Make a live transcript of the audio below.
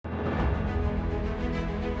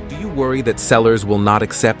you worry that sellers will not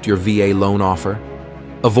accept your VA loan offer?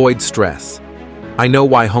 Avoid stress. I know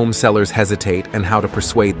why home sellers hesitate and how to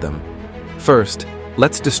persuade them. First,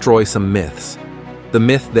 let's destroy some myths. The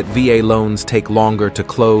myth that VA loans take longer to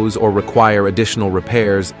close or require additional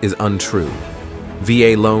repairs is untrue.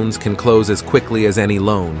 VA loans can close as quickly as any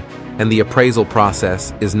loan, and the appraisal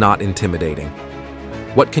process is not intimidating.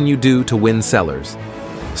 What can you do to win sellers?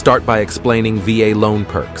 Start by explaining VA loan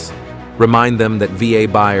perks. Remind them that VA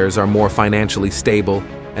buyers are more financially stable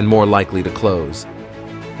and more likely to close.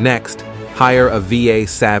 Next, hire a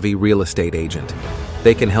VA-savvy real estate agent.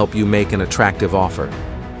 They can help you make an attractive offer.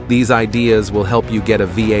 These ideas will help you get a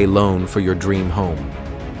VA loan for your dream home.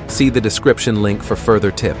 See the description link for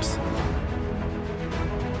further tips.